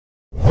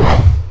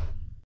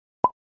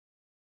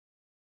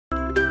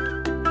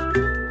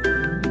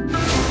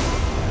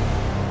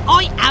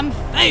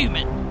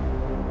fuming.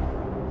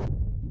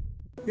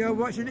 You're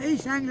watching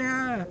East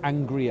Anglia.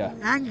 Angrier.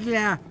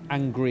 Anglia.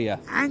 Angrier.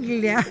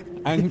 Anglia.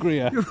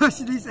 Angrier. You're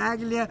watching East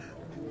Anglia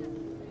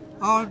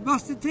on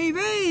Mustard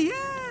TV,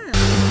 yeah!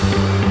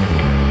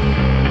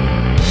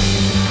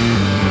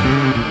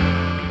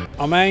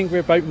 I'm angry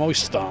about my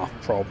staff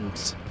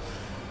problems.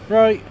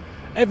 Right,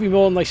 every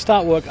morning they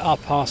start work at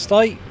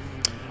 8:30.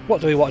 What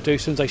do we want to do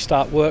as soon as they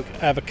start work?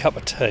 Have a cup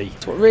of tea.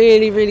 What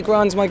really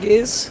grinds my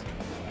gears?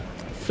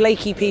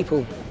 Flaky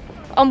people.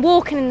 I'm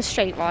walking in the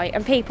street, right,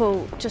 and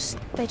people just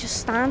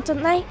stand,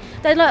 don't they?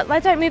 They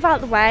don't move out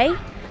of the way.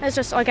 It's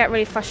just, I get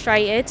really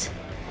frustrated.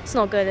 It's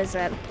not good, is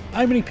it?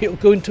 How many people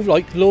go into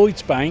like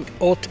Lloyd's Bank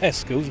or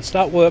Tesco's and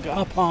start work at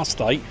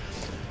 8:30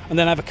 and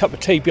then have a cup of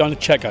tea behind the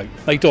checkout?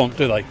 They don't,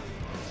 do they?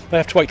 They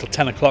have to wait till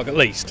 10 o'clock at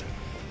least.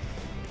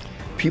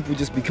 People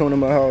just be coming to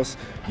my house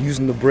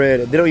using the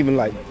bread. They don't even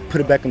like put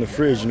it back in the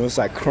fridge, you know, it's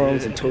like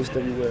crumbs and toast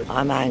everywhere.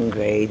 I'm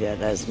angry that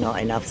there's not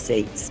enough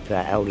seats for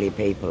elderly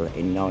people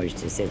in Norwich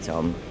to sit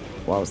on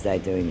whilst they're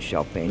doing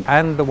shopping.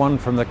 And the one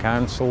from the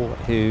council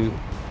who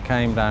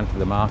came down to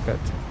the market.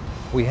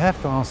 We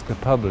have to ask the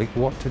public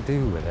what to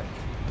do with it.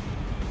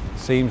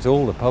 Seems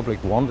all the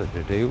public wanted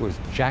to do was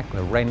jack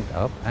the rent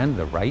up and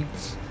the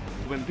rates.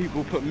 When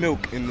people put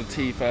milk in the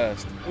tea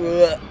first.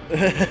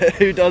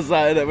 Who does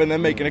that? When they're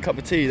making a cup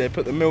of tea, they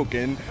put the milk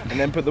in and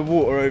then put the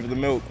water over the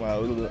milk.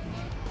 Wow.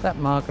 That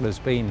market has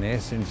been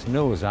there since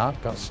Noah's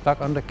Ark got stuck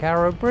under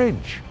Carrow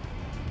Bridge.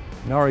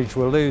 Norwich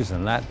were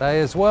losing that day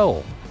as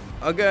well.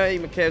 I go and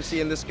eat my KFC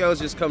and this girl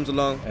just comes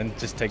along and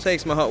just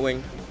takes my hot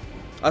wing.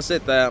 I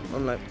sit there,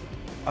 I'm like,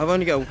 I've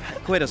only got a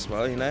quid as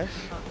well, you know?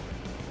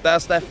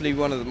 That's definitely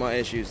one of my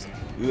issues.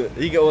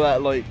 You get all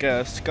that like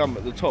scum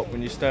at the top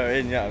when you stir it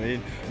in, yeah, you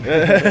know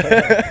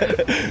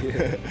what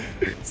I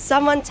mean?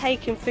 Someone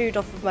taking food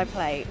off of my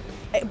plate,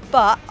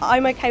 but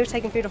I'm okay with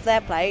taking food off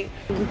their plate.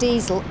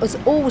 Diesel was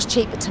always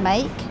cheaper to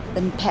make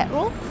than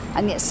petrol,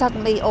 and yet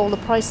suddenly all the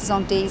prices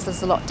on diesel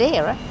is a lot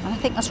dearer, and I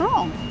think that's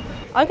wrong.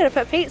 I'm going to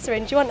put pizza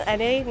in, do you want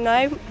any?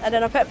 No. And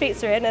then I put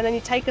pizza in and then you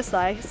take a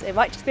slice. It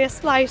might just be a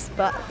slice,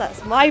 but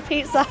that's my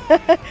pizza.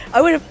 I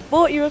would have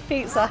bought you a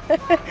pizza.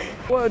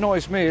 What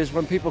annoys me is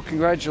when people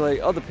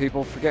congratulate other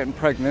people for getting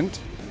pregnant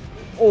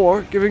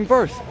or giving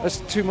birth. That's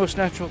the two most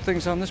natural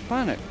things on this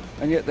planet.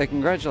 And yet they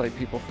congratulate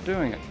people for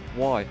doing it.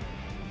 Why?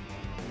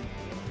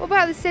 What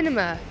about the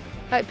cinema?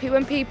 Like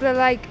when people are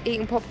like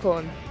eating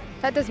popcorn.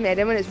 That does me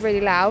in when it's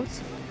really loud.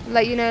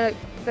 Like, you know, like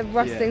the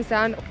rustling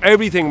sound.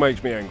 Everything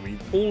makes me angry.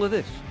 All of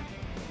this.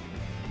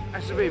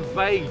 That's a bit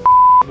vague.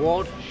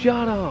 What?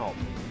 Shut up.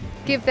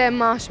 Give them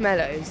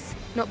marshmallows,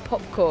 not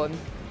popcorn.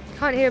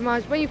 Can't hear a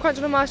marshmallow. When you crunch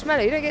on a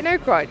marshmallow, you don't get no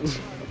crunch.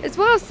 It's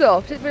well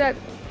soft. It'd be like,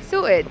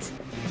 sorted.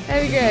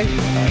 There we go.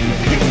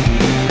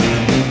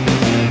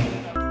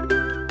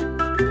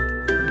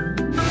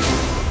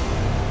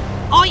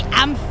 I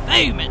am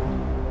fuming.